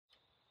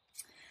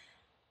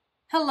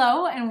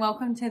Hello and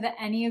welcome to the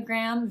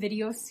Enneagram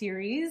video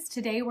series.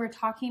 Today we're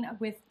talking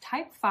with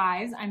type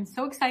 5s. I'm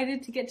so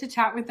excited to get to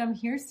chat with them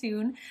here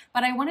soon,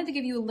 but I wanted to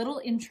give you a little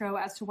intro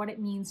as to what it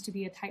means to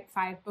be a type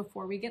 5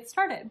 before we get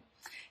started.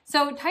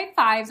 So type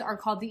 5s are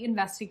called the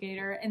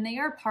Investigator, and they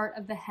are part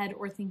of the head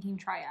or thinking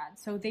triad.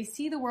 So they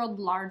see the world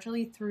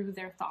largely through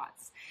their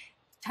thoughts.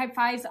 Type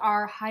 5s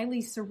are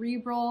highly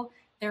cerebral,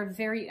 they're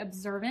very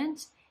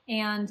observant,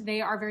 and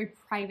they are very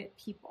private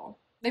people.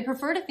 They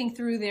prefer to think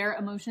through their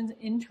emotions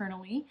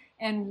internally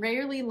and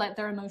rarely let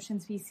their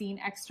emotions be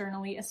seen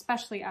externally,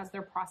 especially as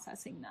they're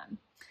processing them.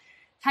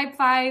 Type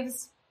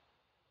 5s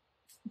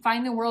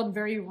find the world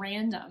very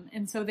random,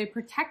 and so they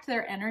protect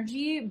their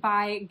energy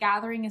by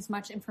gathering as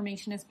much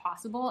information as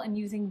possible and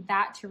using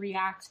that to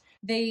react.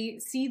 They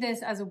see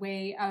this as a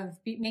way of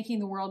making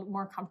the world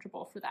more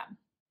comfortable for them.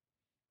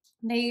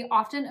 They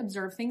often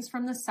observe things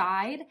from the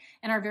side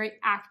and are very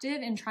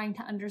active in trying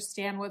to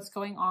understand what's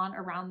going on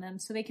around them.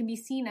 So they can be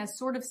seen as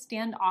sort of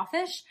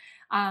standoffish,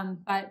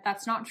 but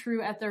that's not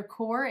true at their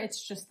core.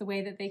 It's just the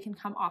way that they can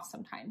come off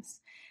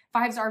sometimes.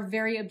 5s are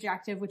very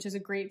objective, which is a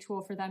great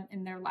tool for them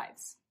in their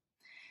lives.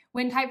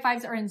 When type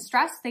 5s are in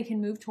stress, they can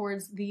move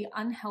towards the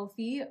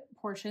unhealthy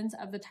portions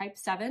of the type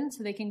 7.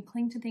 So they can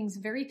cling to things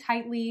very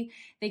tightly.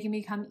 They can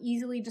become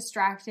easily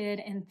distracted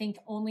and think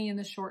only in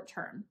the short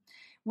term.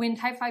 When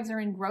type 5s are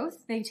in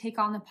growth, they take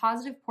on the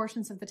positive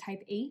portions of the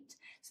type 8.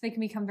 So they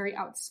can become very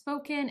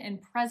outspoken and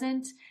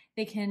present.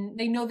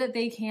 They know that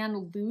they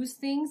can lose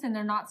things and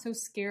they're not so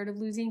scared of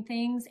losing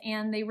things,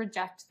 and they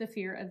reject the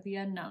fear of the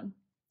unknown.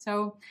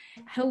 So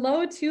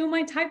hello to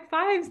my type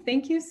 5s.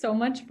 Thank you so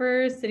much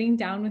for sitting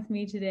down with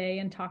me today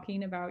and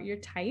talking about your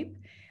type.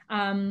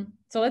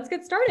 So let's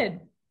get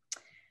started.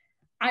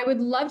 I would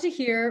love to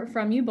hear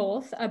from you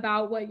both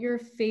about what your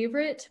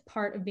favorite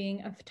part of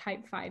being a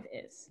type 5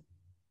 is.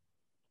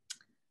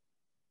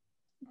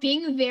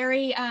 Being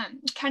very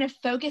kind of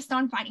focused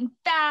on finding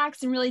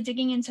facts and really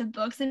digging into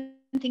books and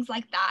things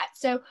like that.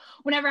 So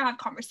whenever I have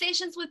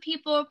conversations with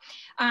people,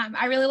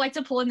 I really like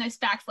to pull in those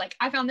facts. Like,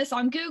 I found this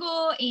on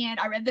Google and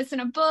I read this in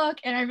a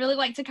book, and I really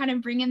like to kind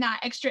of bring in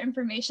that extra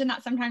information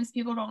that sometimes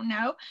people don't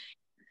know.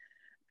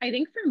 I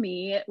think for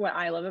me, what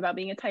I love about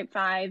being a type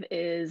 5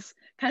 is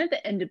kind of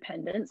the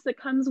independence that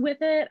comes with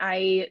it.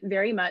 I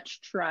very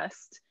much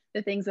trust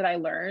the things that I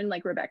learn,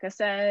 like Rebekah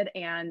said,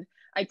 and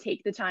I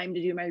take the time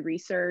to do my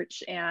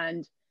research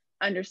and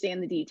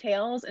understand the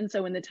details. And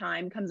so when the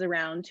time comes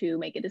around to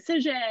make a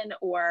decision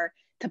or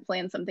to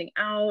plan something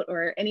out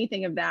or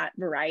anything of that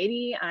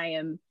variety, I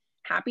am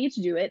happy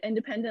to do it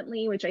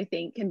independently, which I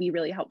think can be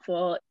really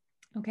helpful.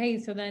 Okay,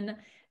 so then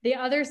the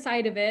other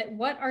side of it,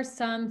 what are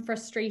some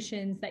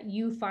frustrations that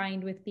you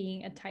find with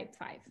being a type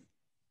 5?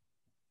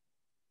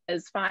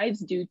 As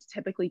 5s do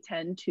typically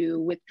tend to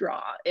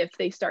withdraw if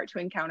they start to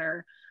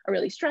encounter a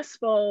really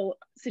stressful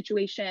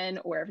situation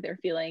or if they're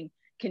feeling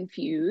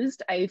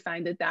confused. I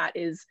find that that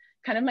is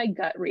kind of my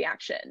gut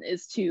reaction,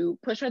 is to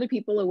push other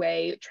people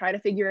away, try to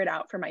figure it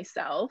out for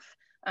myself,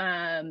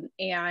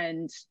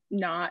 and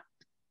not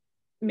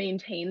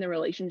maintain the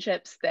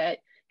relationships that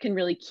can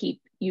really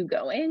keep you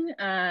going.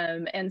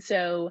 And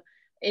so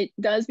it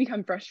does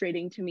become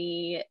frustrating to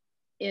me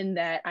in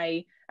that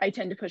I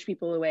tend to push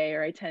people away,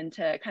 or I tend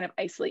to kind of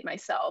isolate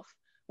myself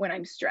when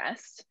I'm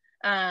stressed.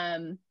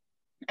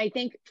 I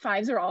think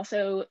 5s are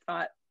also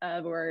thought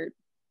of, or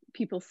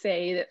people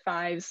say that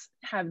 5s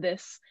have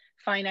this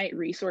finite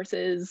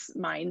resources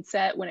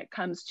mindset when it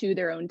comes to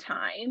their own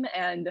time.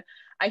 And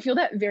I feel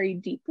that very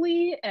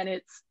deeply, and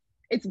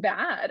it's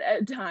bad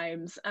at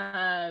times.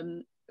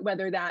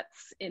 Whether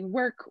that's in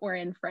work or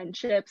in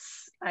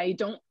friendships, I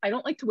don't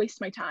like to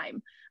waste my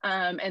time.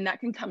 And that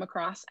can come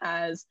across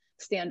as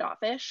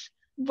standoffish.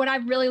 What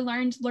I've really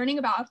learning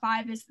about a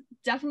 5 is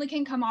definitely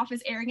can come off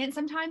as arrogant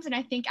sometimes. And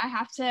I think I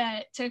have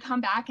to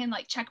come back and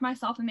like check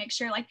myself and make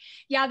sure, like,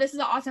 yeah, this is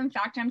an awesome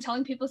fact. I'm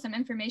telling people some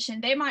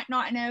information they might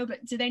not know,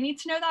 but do they need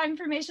to know that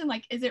information?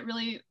 Like, is it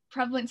really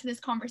prevalent to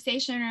this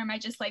conversation, or am I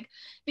just like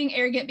being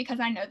arrogant because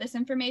I know this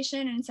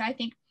information? And so I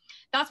think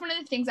that's one of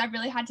the things I've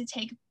really had to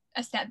take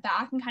a step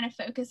back and kind of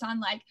focus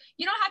on. Like,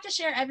 you don't have to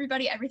share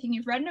everybody everything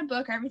you've read in a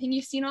book or everything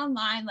you've seen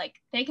online.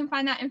 Like, they can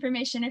find that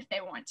information if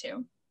they want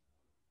to.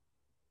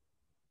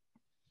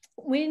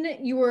 When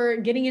you were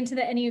getting into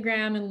the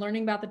Enneagram and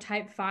learning about the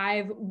type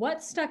 5,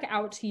 what stuck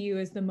out to you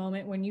as the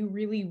moment when you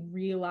really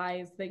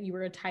realized that you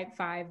were a type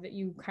 5 that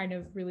you kind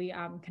of really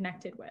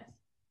connected with?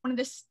 One of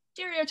the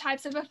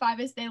stereotypes of a 5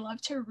 is they love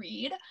to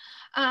read.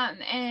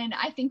 And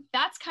I think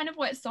that's kind of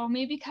what sold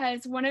me,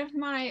 because one of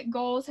my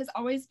goals has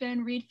always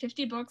been read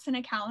 50 books in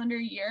a calendar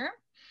year.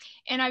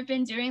 And I've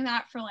been doing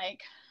that for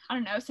like, I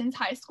don't know, since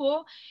high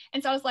school.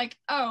 And so I was like,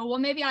 oh, well,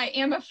 maybe I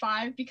am a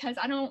 5 because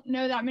I don't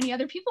know that many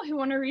other people who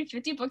want to read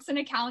 50 books in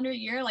a calendar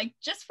year, like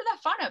just for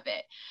the fun of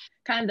it.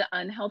 Kind of the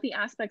unhealthy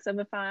aspects of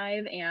a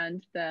 5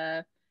 and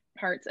the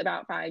parts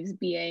about 5s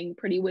being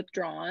pretty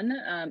withdrawn,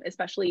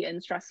 especially in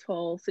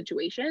stressful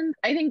situations.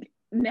 I think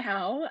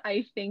now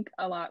I think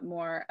a lot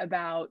more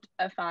about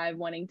a 5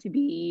 wanting to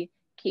be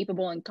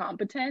capable and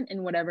competent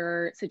in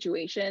whatever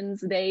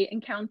situations they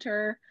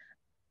encounter.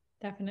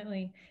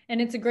 Definitely. And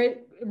it's a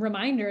great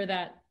reminder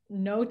that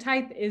no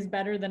type is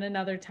better than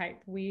another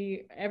type.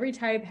 Every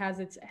type has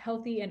its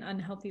healthy and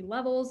unhealthy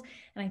levels.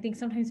 And I think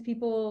sometimes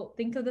people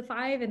think of the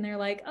 5 and they're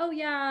like, oh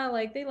yeah,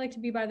 like they like to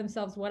be by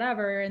themselves,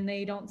 whatever. And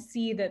they don't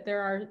see that there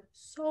are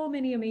so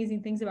many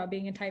amazing things about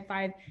being a type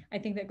 5. I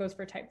think that goes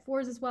for type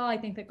 4s as well. I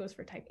think that goes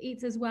for type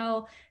 8s as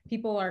well.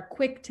 People are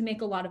quick to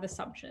make a lot of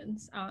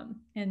assumptions.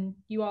 And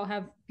you all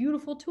have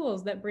beautiful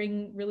tools that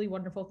bring really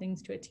wonderful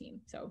things to a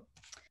team. So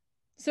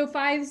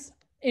 5s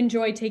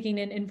enjoy taking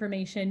in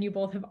information. You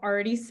both have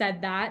already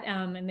said that,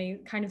 and they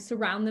kind of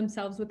surround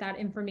themselves with that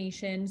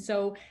information.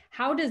 So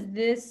how does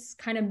this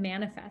kind of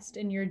manifest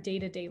in your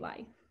day-to-day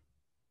life?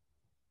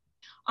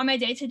 On my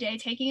day-to-day,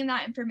 taking in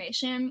that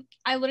information,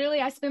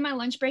 I spend my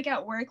lunch break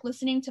at work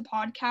listening to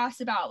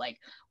podcasts about like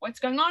what's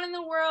going on in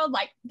the world.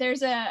 Like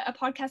there's a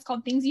podcast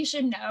called Things You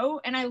Should Know,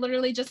 and I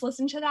literally just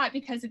listen to that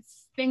because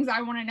it's things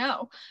I want to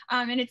know.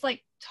 And it's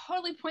like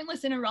totally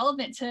pointless and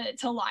irrelevant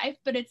to life,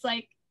 but it's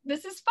like,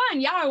 this is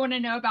fun. Yeah, I want to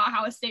know about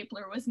how a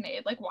stapler was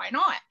made. Like, why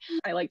not?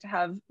 I like to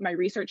have my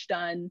research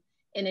done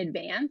in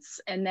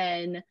advance and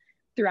then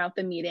throughout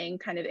the meeting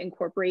kind of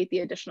incorporate the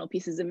additional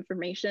pieces of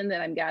information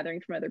that I'm gathering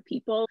from other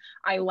people.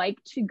 I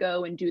like to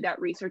go and do that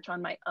research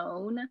on my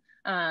own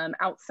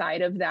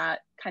outside of that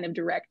kind of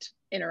direct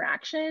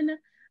interaction.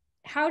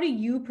 How do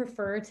you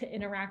prefer to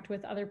interact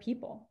with other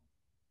people?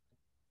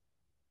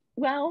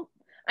 Well,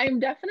 I'm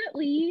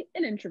definitely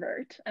an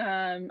introvert.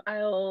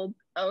 I'll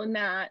own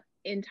that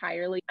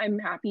entirely. I'm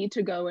happy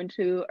to go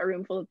into a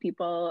room full of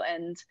people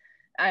and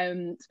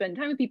spend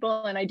time with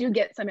people, and I do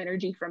get some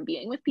energy from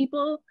being with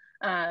people,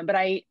 but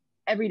I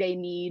every day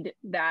need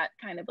that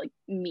kind of like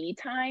me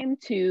time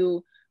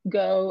to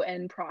go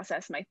and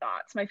process my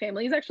thoughts. My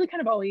family has actually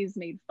kind of always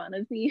made fun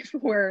of me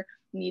for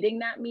needing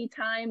that me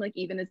time. Like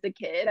even as a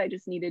kid, I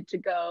just needed to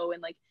go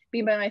and like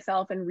be by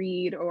myself and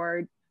read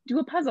or do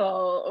a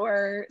puzzle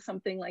or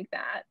something like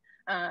that.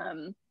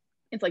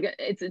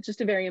 It's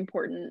just a very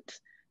important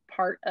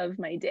part of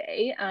my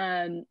day.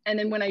 And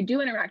then when I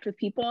do interact with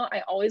people,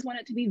 I always want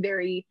it to be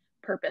very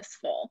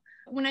purposeful.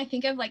 When I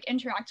think of like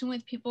interacting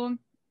with people,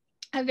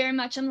 I very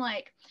much am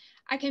like,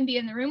 I can be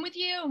in the room with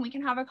you and we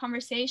can have a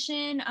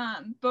conversation,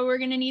 but we're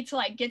going to need to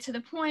like get to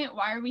the point.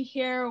 Why are we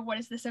here? What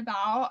is this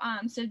about?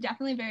 So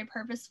definitely very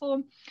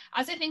purposeful.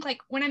 I also think like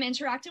when I'm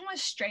interacting with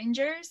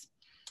strangers,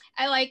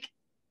 I like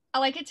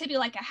it to be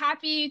like a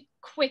happy,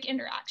 quick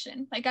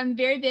interaction. Like I'm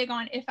very big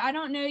on, if I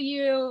don't know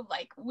you,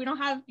 like we don't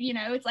have,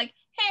 it's like,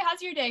 hey,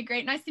 how's your day?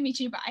 Great. Nice to meet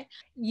you. Bye.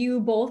 You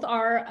both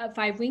are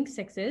 5-wing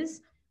 6s.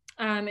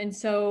 And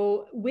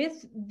so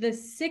with the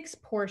 6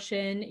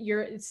 portion,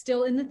 you're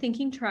still in the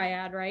thinking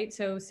triad, right?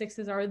 So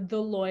 6s are the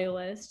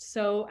loyalist.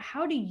 So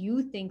how do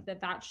you think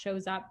that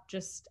shows up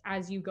just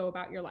as you go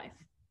about your life?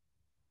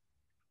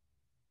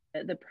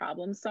 The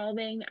problem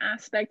solving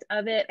aspect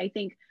of it. I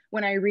think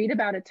when I read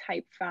about a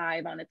type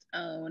 5 on its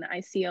own,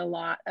 I see a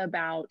lot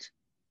about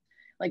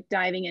like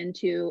diving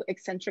into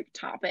eccentric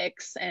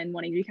topics and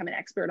wanting to become an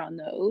expert on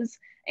those.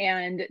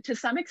 And to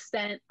some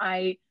extent,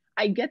 I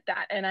get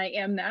that, and I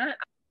am that.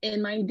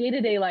 In my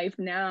day-to-day life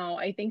now,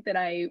 I think that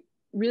I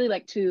really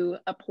like to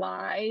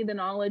apply the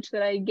knowledge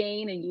that I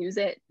gain and use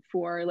it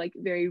for like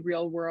very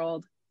real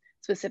world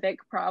specific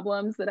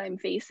problems that I'm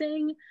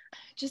facing.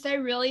 I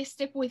really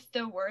stick with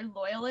the word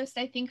loyalist.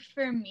 I think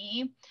for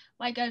me,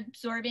 like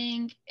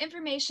absorbing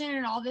information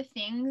and all the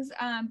things,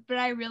 but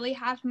I really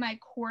have my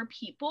core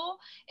people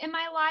in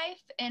my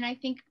life. And I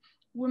think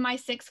when my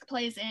 6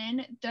 plays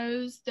in,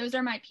 those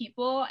are my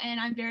people and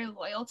I'm very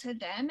loyal to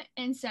them.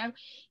 And so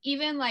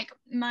even like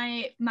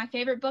my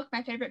favorite book,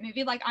 my favorite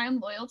movie, like I am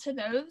loyal to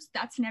those.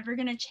 That's never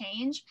going to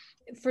change.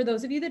 For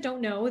those of you that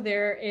don't know,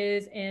 there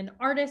is an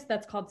artist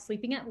that's called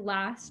Sleeping at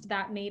Last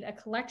that made a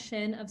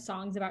collection of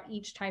songs about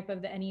each type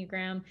of the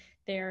Enneagram.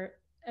 They're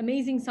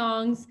amazing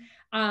songs,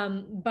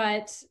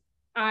 but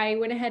I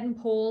went ahead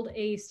and pulled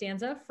a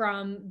stanza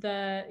from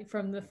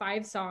the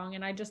 5 song,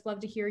 and I just love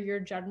to hear your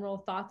general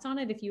thoughts on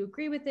it, if you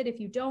agree with it, if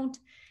you don't.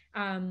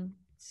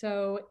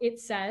 So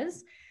it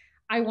says,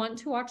 I want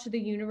to watch the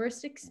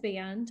universe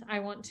expand. I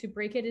want to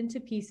break it into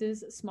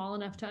pieces small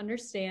enough to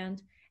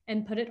understand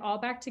and put it all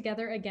back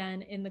together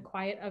again in the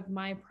quiet of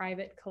my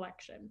private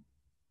collection.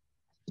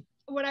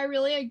 What I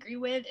really agree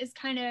with is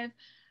kind of,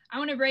 I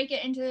want to break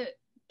it into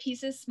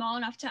pieces small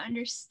enough to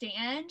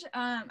understand.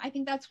 I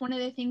think that's one of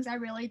the things I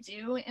really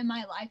do in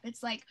my life.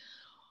 It's like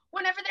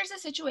whenever there's a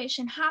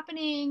situation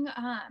happening,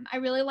 I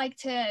really like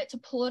to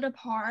pull it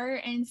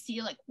apart and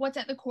see like what's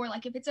at the core.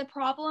 Like if it's a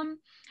problem,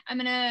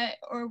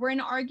 or we're in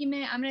an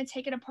argument, I'm gonna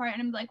take it apart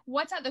and I'm like,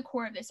 what's at the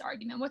core of this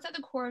argument? What's at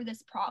the core of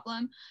this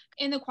problem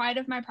in the quiet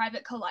of my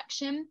private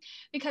collection?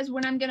 Because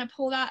when I'm gonna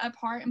pull that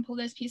apart and pull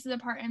those pieces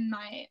apart in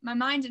my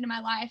mind and in my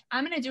life,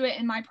 I'm gonna do it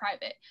in my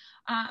private.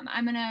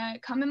 I'm gonna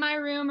come in my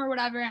room or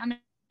whatever. I'm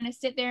gonna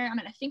sit there. I'm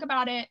gonna think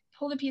about it,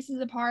 pull the pieces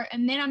apart,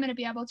 and then I'm gonna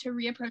be able to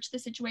reapproach the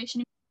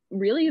situation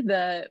really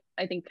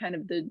I think kind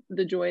of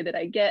the joy that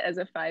I get as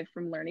a 5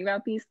 from learning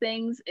about these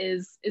things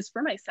is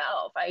for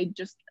myself. I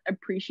just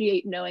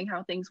appreciate knowing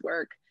how things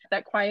work.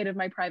 That quiet of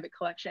my private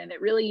collection,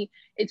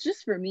 it's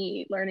just for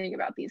me learning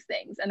about these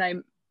things.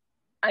 And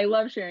I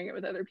love sharing it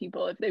with other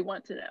people if they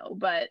want to know,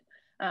 but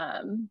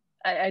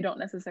I don't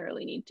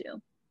necessarily need to.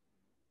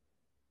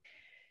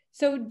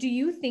 So do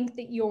you think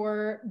that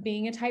your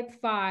being a type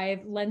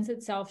 5 lends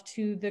itself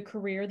to the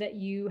career that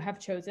you have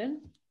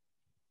chosen?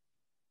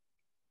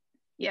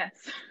 Yes.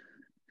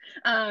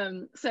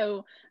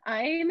 So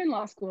I am in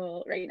law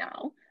school right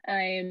now.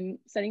 I'm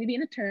studying to be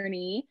an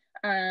attorney.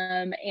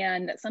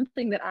 And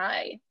something that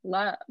I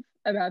love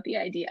about the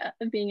idea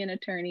of being an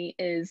attorney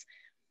is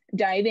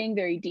diving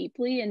very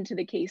deeply into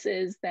the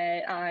cases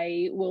that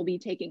I will be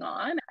taking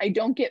on. I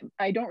don't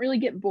really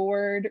get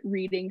bored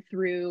reading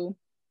through,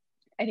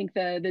 I think,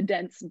 the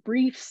dense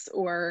briefs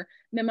or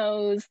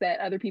memos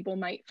that other people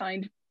might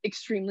find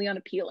extremely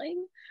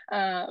unappealing.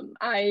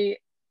 I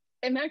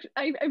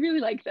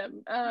really like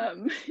them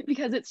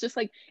because it's just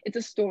like, it's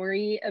a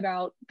story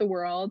about the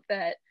world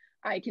that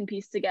I can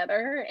piece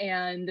together.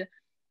 And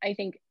I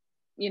think,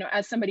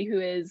 as somebody who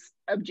is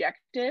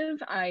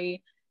objective, I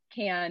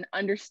can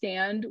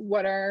understand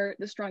what are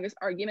the strongest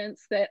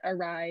arguments that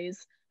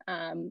arise,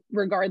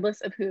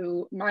 regardless of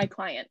who my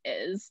client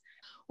is.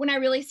 When I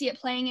really see it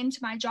playing into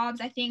my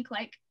jobs, I think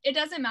like it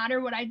doesn't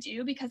matter what I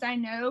do, because I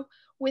know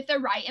with the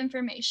right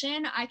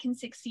information, I can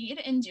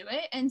succeed and do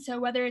it. And so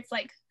whether it's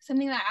like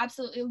something that I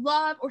absolutely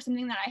love or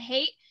something that I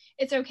hate,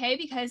 it's okay,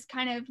 because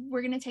kind of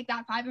we're going to take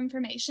that 5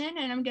 information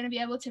and I'm going to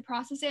be able to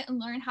process it and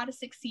learn how to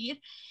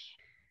succeed.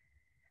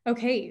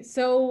 Okay,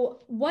 so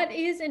what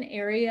is an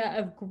area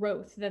of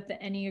growth that the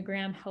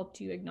Enneagram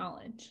helped you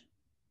acknowledge?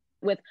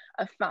 With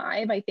a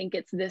 5, I think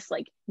it's this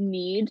like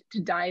need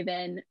to dive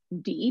in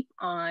deep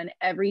on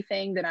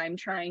everything that I'm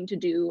trying to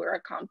do or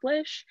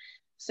accomplish.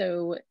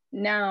 So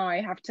now I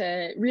have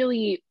to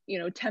really,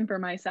 temper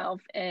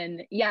myself.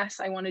 And yes,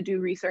 I want to do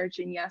research,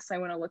 and yes, I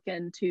want to look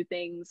into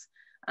things.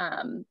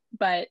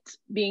 But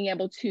being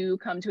able to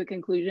come to a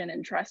conclusion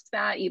and trust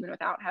that, even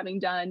without having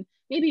done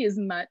maybe as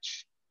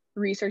much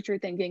research or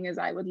thinking as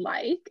I would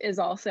like, is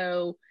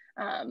also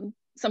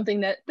something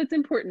that's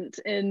important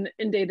in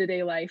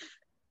day-to-day life.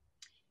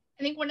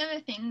 I think one of the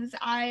things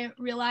I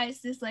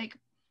realized is like,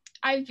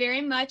 I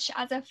very much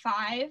as a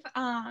 5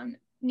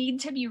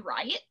 need to be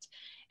right.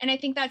 And I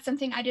think that's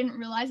something I didn't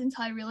realize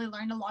until I really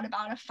learned a lot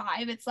about a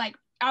 5. It's like,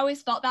 I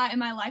always felt that in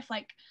my life,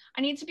 like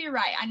I need to be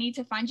right. I need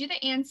to find you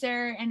the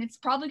answer, and it's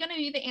probably going to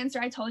be the answer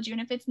I told you.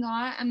 And if it's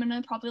not, I'm going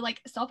to probably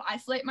like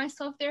self-isolate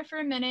myself there for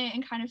a minute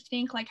and kind of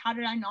think like, how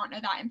did I not know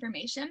that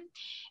information?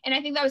 And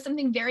I think that was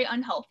something very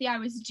unhealthy I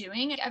was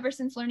doing. Ever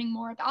since learning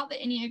more about the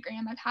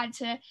Enneagram, I've had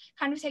to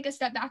kind of take a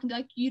step back and be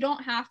like, you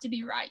don't have to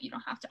be right. You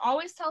don't have to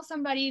always tell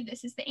somebody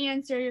this is the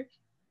answer.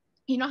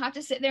 You don't have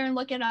to sit there and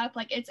look it up.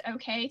 Like, it's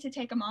okay to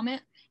take a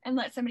moment and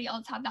let somebody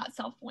else have that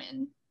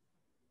self-win.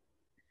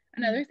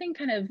 Another thing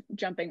kind of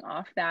jumping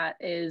off that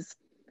is,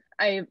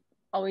 I've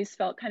always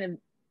felt kind of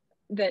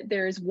that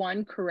there's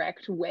one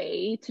correct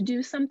way to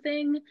do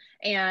something.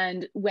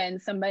 And when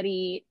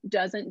somebody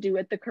doesn't do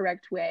it the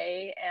correct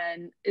way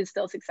and is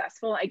still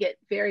successful, I get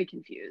very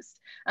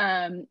confused.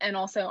 And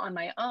also on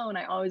my own,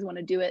 I always want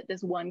to do it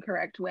this one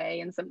correct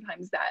way. And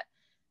sometimes that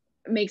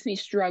makes me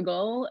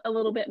struggle a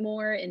little bit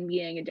more in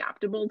being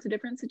adaptable to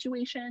different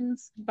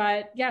situations.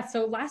 But yeah,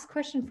 so last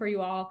question for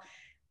you all.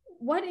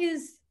 What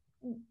is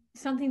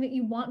something that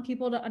you want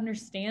people to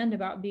understand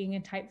about being a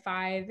type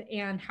 5,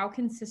 and how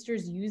can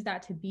sisters use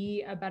that to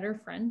be a better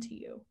friend to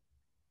you?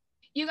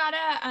 You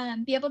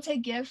gotta be able to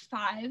give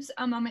 5s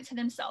a moment to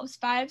themselves.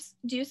 5s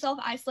do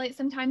self-isolate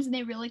sometimes, and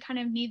they really kind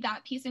of need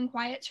that peace and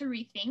quiet to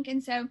rethink.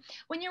 And so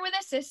when you're with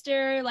a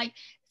sister, like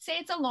say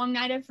it's a long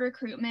night of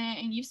recruitment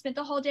and you've spent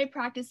the whole day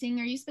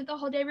practicing, or you spent the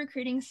whole day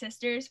recruiting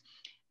sisters,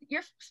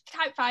 your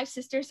type 5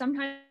 sister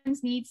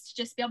sometimes needs to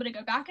just be able to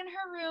go back in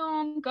her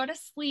room, go to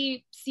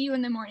sleep, see you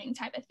in the morning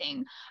type of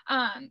thing.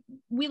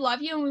 We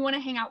love you and we want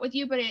to hang out with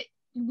you, but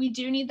we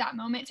do need that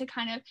moment to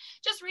kind of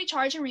just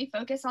recharge and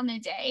refocus on the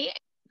day.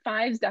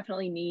 5s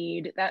definitely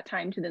need that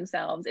time to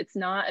themselves. It's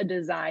not a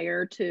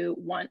desire to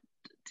want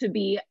to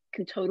be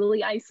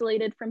totally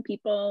isolated from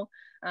people.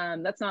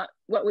 That's not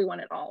what we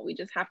want at all. We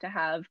just have to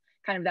have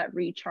kind of that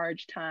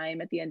recharge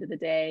time at the end of the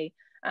day.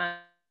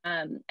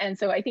 And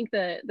so I think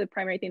the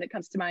primary thing that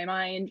comes to my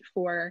mind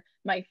for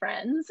my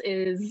friends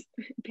is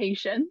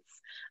patience.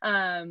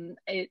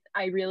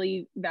 I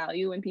really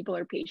value when people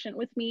are patient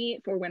with me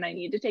for when I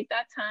need to take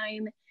that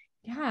time.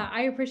 Yeah,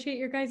 I appreciate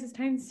your guys'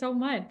 time so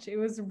much. It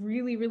was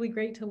really, really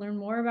great to learn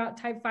more about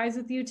type 5s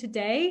with you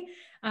today.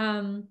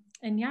 And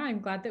yeah, I'm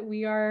glad that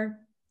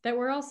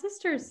we're all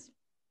sisters.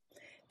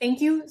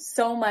 Thank you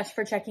so much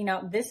for checking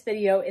out this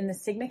video in the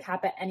Sigma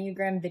Kappa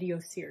Enneagram video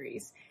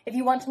series. If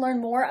you want to learn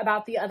more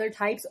about the other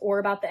types or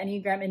about the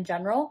Enneagram in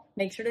general,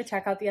 make sure to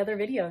check out the other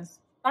videos.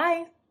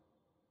 Bye!